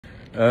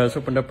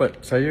So pendapat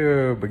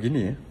saya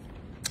begini,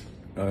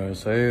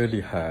 saya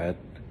lihat,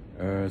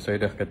 saya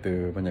dah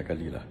kata banyak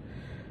kali lah,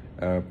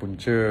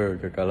 punca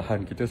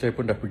kekalahan kita, saya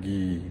pun dah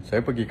pergi,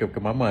 saya pergi ke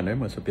Kemaman,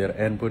 masa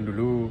PRN pun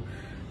dulu,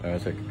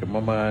 saya ke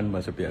Kemaman,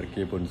 masa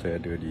PRK pun saya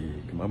ada di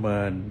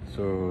Kemaman.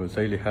 So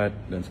saya lihat,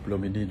 dan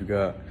sebelum ini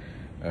juga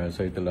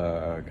saya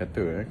telah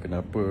kata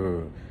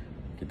kenapa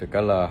kita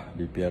kalah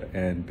di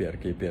PRN,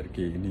 PRK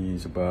ini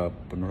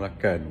sebab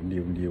penolakan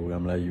undi-undi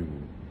orang Melayu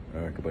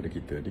kepada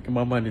kita. Di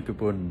Kemaman itu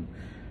pun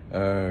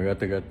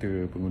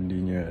rata-rata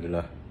pengundinya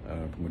adalah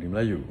pengundi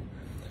Melayu.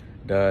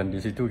 Dan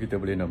di situ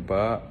kita boleh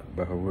nampak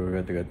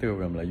bahawa rata-rata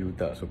orang Melayu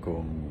tak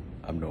sokong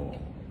UMNO.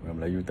 Orang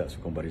Melayu tak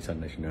sokong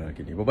Barisan Nasional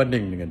kini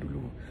berbanding dengan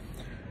dulu.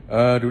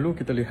 Dulu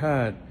kita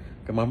lihat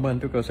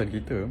Kemaman tu kawasan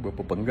kita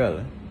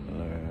berpenggal,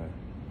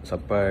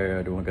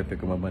 sampai ada orang kata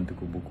Kemaman tu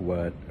kubu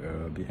kuat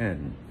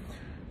BN.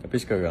 Tapi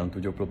sekarang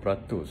 70%,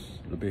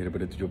 lebih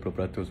daripada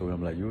 70%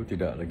 orang Melayu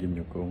tidak lagi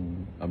menyokong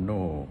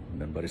UMNO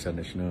dan Barisan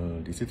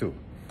Nasional di situ.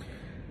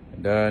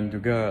 Dan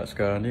juga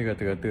sekarang ni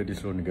rata-rata di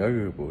seluruh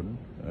negara pun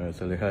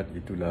saya lihat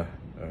itulah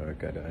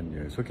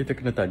keadaannya. So kita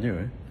kena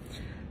tanya,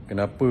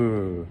 kenapa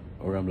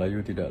orang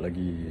Melayu tidak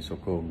lagi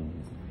sokong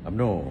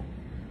UMNO,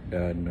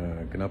 dan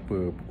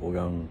kenapa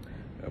orang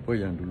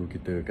yang dulu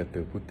kita kata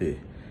putih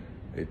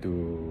itu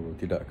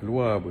tidak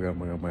keluar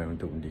beramai-ramai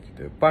untuk undi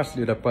kita. PAS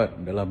dia dapat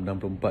dalam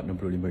 64-65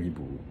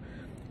 ribu.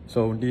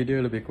 So undi dia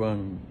lebih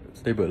kurang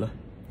stable lah.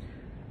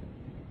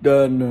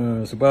 Dan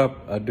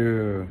sebab ada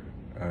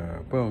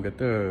orang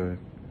kata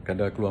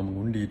kadar keluar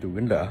mengundi itu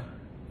rendah,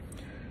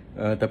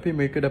 tapi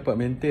mereka dapat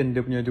maintain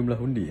dia punya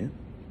jumlah undi.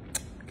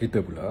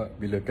 Kita pula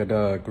bila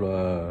kadar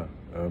keluar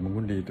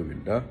mengundi itu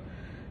rendah,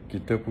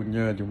 kita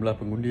punya jumlah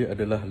pengundi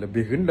adalah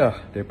lebih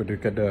rendah daripada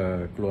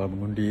kadar keluar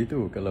mengundi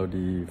itu kalau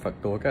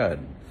difaktorkan.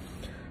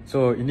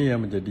 So ini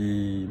yang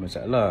menjadi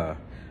masalah.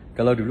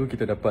 Kalau dulu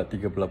kita dapat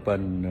 38,000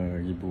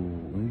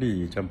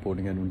 undi campur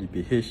dengan undi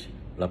PH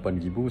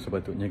 8,000,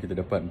 sepatutnya kita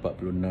dapat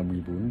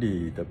 46,000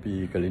 undi,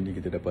 tapi kali ini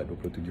kita dapat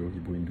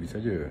 27,000 undi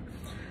saja.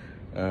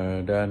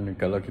 Dan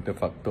kalau kita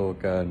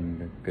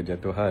faktorkan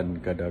kejatuhan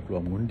kadar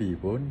keluar mengundi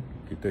pun,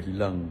 kita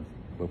hilang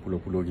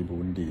berpuluh-puluh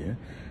ribu undi.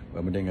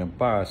 Berbanding dengan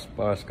PAS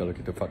kalau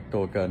kita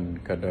faktorkan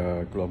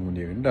kadar keluar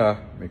mengundi rendah,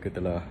 mereka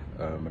telah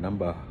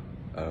menambah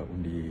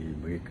undi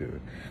mereka.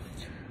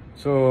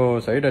 So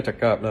saya dah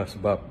cakap lah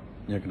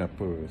sebabnya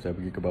kenapa. Saya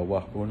pergi ke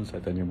bawah pun,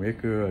 saya tanya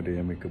mereka, ada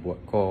yang mereka buat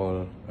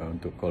call,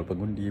 untuk call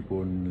pengundi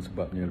pun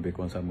sebabnya lebih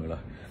kurang sama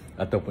lah,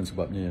 ataupun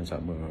sebabnya yang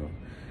sama,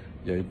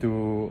 iaitu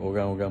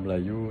orang-orang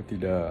Melayu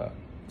tidak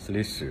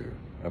selesa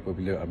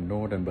apabila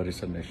UMNO dan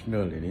Barisan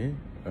Nasional ini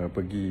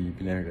pergi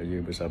pilihan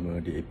raya bersama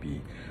DAP.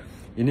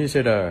 Ini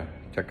saya dah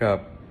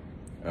cakap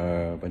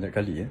banyak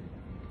kali.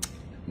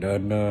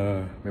 Dan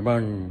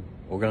memang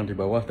orang di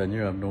bawah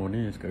tanya UMNO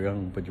ni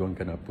sekarang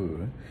perjuangkan apa.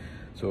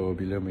 So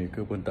bila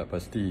mereka pun tak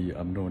pasti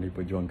UMNO ni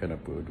perjuangkan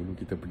apa. Dulu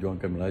kita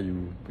perjuangkan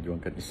Melayu,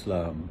 perjuangkan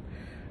Islam.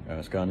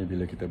 Sekarang ni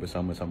bila kita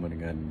bersama-sama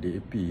dengan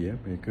DAP,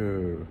 mereka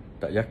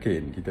tak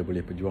yakin kita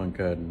boleh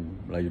perjuangkan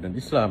Melayu dan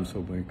Islam.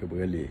 So mereka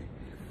beralih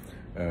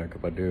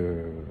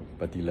kepada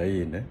parti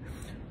lain.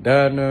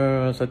 Dan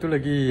satu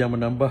lagi yang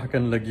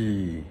menambahkan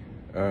lagi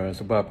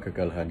sebab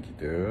kekalahan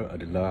kita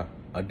adalah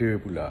ada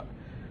pula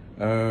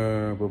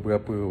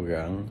beberapa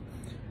orang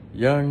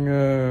yang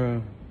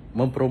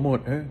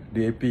mempromot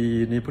DAP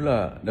ni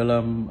pula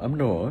dalam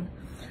UMNO.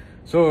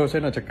 So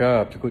saya nak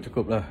cakap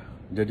cukup-cukuplah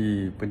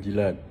jadi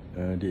penjilat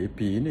DAP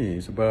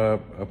ni, sebab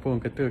apa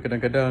orang kata,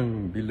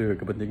 kadang-kadang bila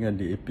kepentingan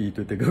DAP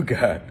tu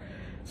tergugat,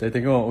 saya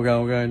tengok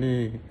orang-orang ni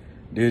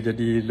dia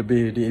jadi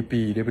lebih DAP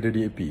daripada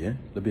DAP,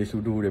 lebih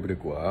sudu daripada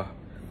kuah.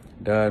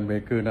 Dan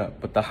mereka nak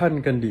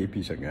pertahankan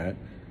DAP sangat,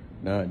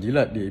 nak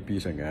jilat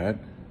DAP sangat,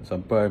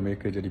 sampai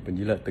mereka jadi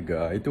penjilat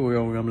tegar. Itu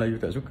orang-orang Melayu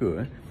tak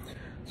suka.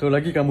 So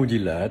lagi kamu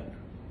jilat,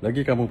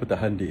 lagi kamu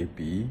pertahan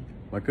DAP,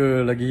 maka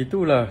lagi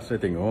itulah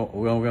saya tengok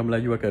orang-orang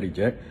Melayu akan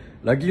reject,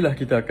 lagilah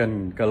kita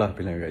akan kalah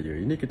pilihan raya.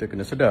 Ini kita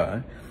kena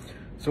sedar.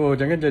 So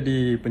jangan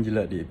jadi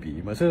penjilat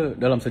DAP. Masa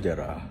dalam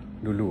sejarah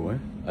dulu,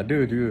 ada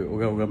juga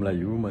orang-orang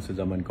Melayu masa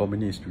zaman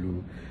komunis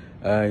dulu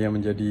yang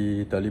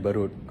menjadi tali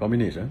barut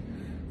komunis.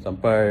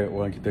 Sampai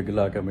orang kita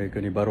gelarkan mereka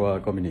ni barua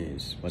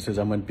komunis. Masa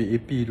zaman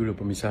PAP dulu,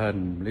 pemisahan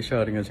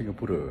Malaysia dengan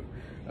Singapura,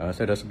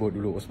 saya dah sebut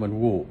dulu Osman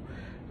Wu,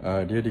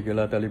 dia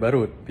digelar tali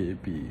barut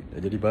PAP, dah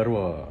jadi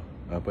barua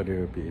pada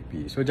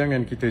PAP. So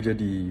jangan kita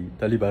jadi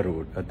tali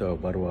barut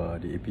atau barua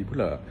DAP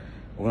pula.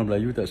 Orang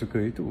Melayu tak suka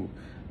itu.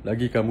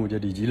 Lagi kamu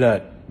jadi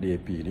jilat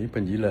DAP ni,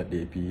 penjilat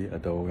DAP,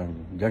 atau orang,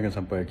 jangan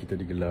sampai kita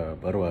digelar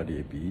barua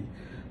DAP,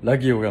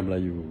 lagi orang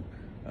Melayu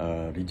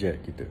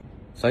reject kita.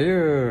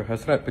 Saya,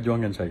 hasrat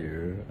perjuangan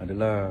saya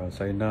adalah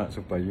saya nak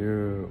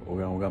supaya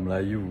orang-orang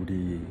Melayu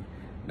di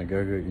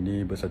negara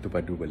ini bersatu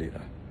padu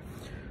baliklah.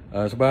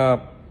 Sebab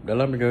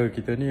dalam negara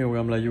kita ni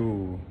orang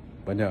Melayu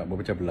banyak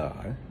berpecah belah.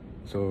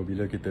 So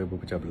bila kita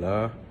berpecah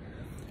belah,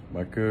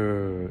 maka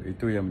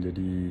itu yang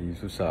menjadi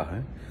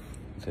susah.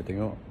 Saya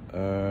tengok,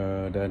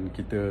 dan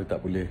kita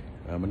tak boleh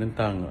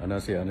menentang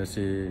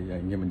anasir-anasir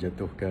yang ingin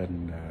menjatuhkan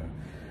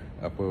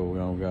apa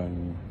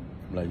orang-orang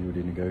Melayu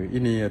di negara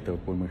ini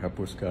ataupun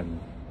menghapuskan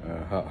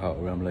hak-hak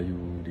orang Melayu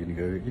di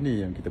negara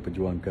ini yang kita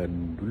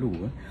perjuangkan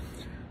dulu.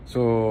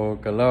 So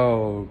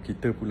kalau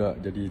kita pula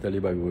jadi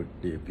tali barut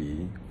DAP,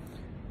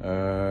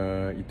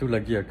 itu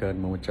lagi akan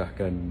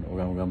memecahkan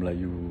orang-orang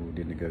Melayu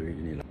di negara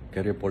inilah.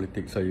 Karier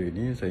politik saya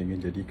ini saya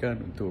ingin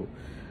jadikan untuk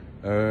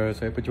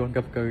saya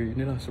perjuangkan perkara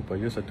inilah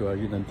supaya satu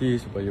hari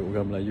nanti supaya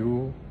orang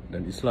Melayu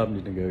dan Islam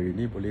di negara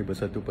ini boleh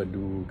bersatu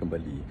padu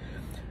kembali.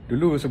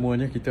 Dulu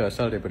semuanya kita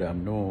asal daripada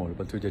UMNO,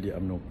 lepas tu jadi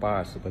UMNO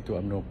PAS, lepas tu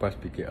UMNO PAS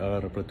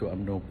PKR, lepas tu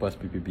UMNO PAS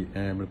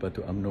PPBM, lepas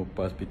tu UMNO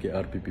PAS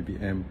PKR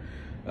PPBM,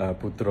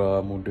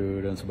 Putra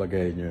Muda dan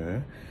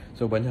sebagainya.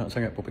 So banyak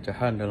sangat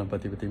perpecahan dalam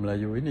parti-parti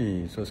Melayu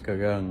ini. So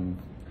sekarang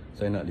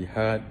saya nak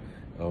lihat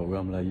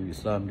orang Melayu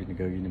Islam di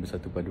negara ini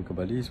bersatu padu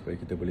kembali supaya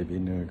kita boleh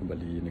bina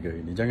kembali negara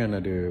ini.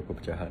 Jangan ada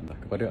perpecahan lah.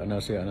 Kepada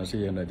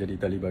anasir-anasir yang nak jadi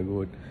tali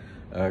barut,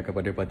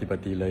 kepada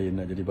parti-parti lain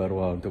nak jadi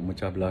barwa untuk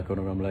memecah belahkan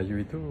orang Melayu,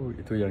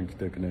 itu yang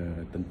kita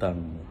kena tentang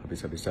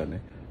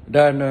habis-habisan.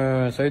 Dan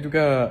saya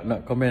juga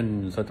nak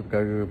komen satu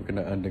perkara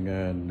berkenaan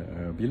dengan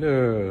bila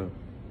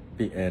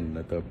PN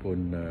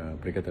ataupun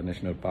Perikatan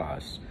Nasional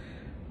PAS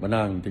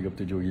menang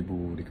 37,000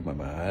 di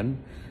Kemaman.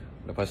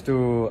 Lepas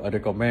tu ada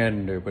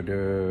komen daripada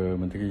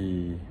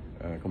Menteri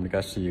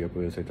Komunikasi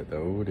apa saya tak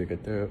tahu, dia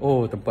kata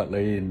tempat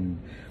lain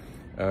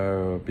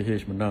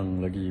PH menang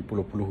lagi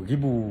puluh-puluh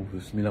ribu,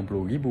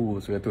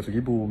 90,000,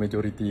 100,000,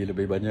 majoriti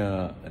lebih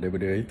banyak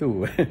daripada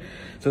itu.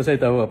 So saya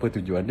tahu apa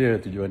tujuan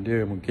dia. Tujuan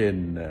dia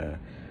mungkin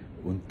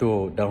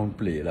untuk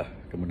downplay lah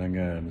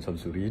kemenangan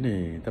Samsuri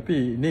ini.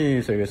 Tapi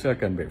ini saya rasa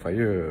akan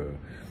backfire.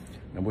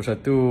 Nombor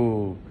satu,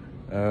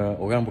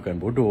 orang bukan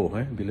bodoh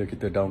bila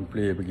kita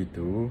downplay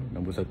begitu.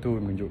 Nombor satu,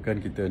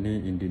 menunjukkan kita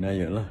ni in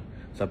denial lah.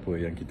 Siapa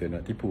yang kita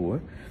nak tipu.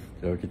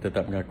 So, kita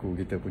tak mengaku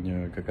kita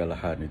punya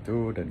kekalahan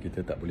itu dan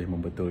kita tak boleh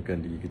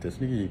membetulkan diri kita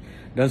sendiri.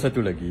 Dan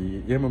satu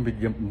lagi, ia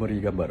memberi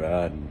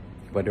gambaran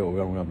kepada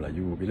orang-orang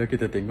Melayu. Bila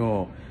kita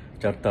tengok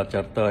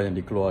carta-carta yang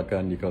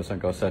dikeluarkan di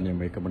kawasan-kawasan yang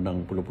mereka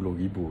menang puluh-puluh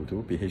ribu tu,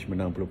 PH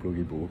menang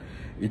puluh-puluh ribu,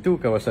 itu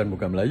kawasan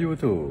bukan Melayu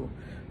tu.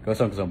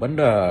 Kawasan-kawasan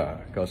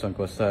bandar,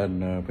 kawasan-kawasan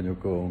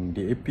penyokong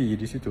DAP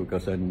di situ,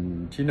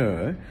 kawasan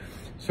Cina.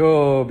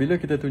 So,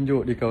 bila kita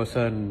tunjuk di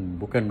kawasan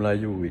bukan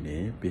Melayu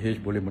ini,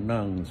 PH boleh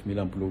menang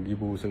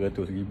 90,000,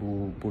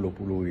 100,000,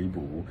 puluh-puluh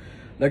ribu.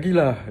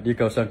 Lagilah di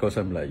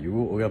kawasan-kawasan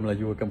Melayu, orang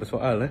Melayu akan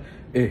bersoal,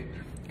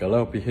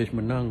 kalau PH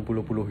menang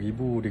puluh-puluh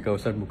ribu di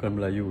kawasan bukan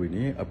Melayu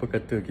ini, apa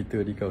kata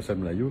kita di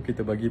kawasan Melayu,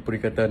 kita bagi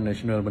Perikatan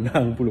Nasional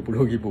menang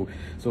puluh-puluh ribu.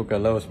 So,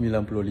 kalau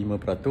 95%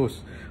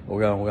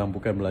 orang-orang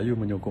bukan Melayu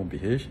menyokong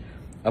PH,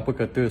 apa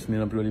kata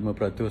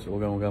 95%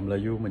 orang-orang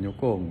Melayu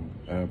menyokong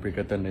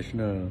Perikatan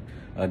Nasional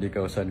di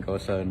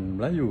kawasan-kawasan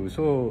Melayu.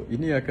 So,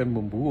 ini akan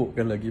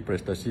memburukkan lagi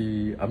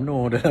prestasi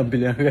UMNO dalam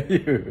pilihan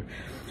raya.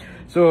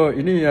 So,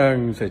 ini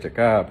yang saya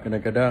cakap.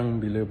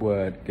 Kadang-kadang bila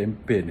buat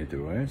kempen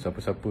itu,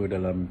 siapa-siapa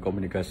dalam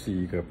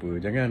komunikasi ke apa,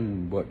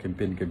 jangan buat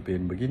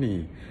kempen-kempen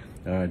begini.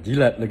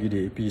 Jilat lagi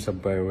DAP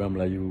sampai orang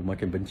Melayu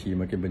makin benci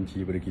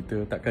pada kita.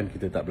 Takkan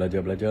kita tak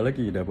belajar-belajar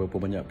lagi? Dah berapa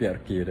banyak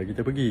PRK dah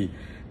kita pergi.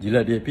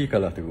 Jilat DAP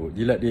kalah teruk.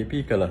 Jilat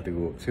DAP kalah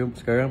teruk.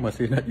 Sekarang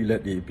masih nak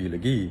jilat DAP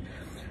lagi.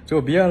 So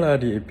biarlah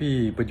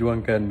DAP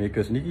perjuangkan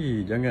mereka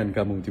sendiri. Jangan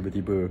kamu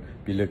tiba-tiba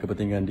bila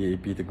kepentingan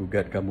DAP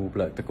tergugat, kamu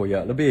pula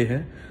terkoyak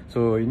lebih.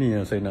 So ini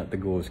yang saya nak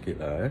tegur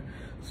sikit lah.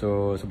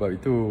 So sebab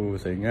itu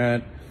saya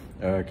ingat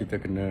kita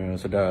kena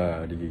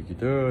sedar diri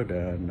kita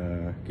dan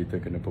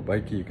kita kena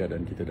perbaiki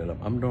keadaan kita dalam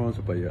UMNO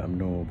supaya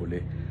UMNO boleh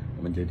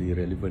menjadi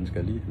relevan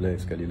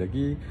sekali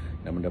lagi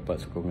dan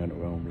mendapat sokongan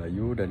orang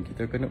Melayu. Dan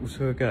kita kena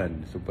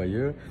usahakan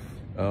supaya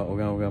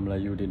orang-orang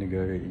Melayu di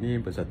negara ini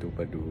bersatu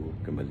padu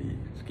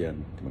kembali. Sekian,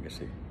 terima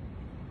kasih.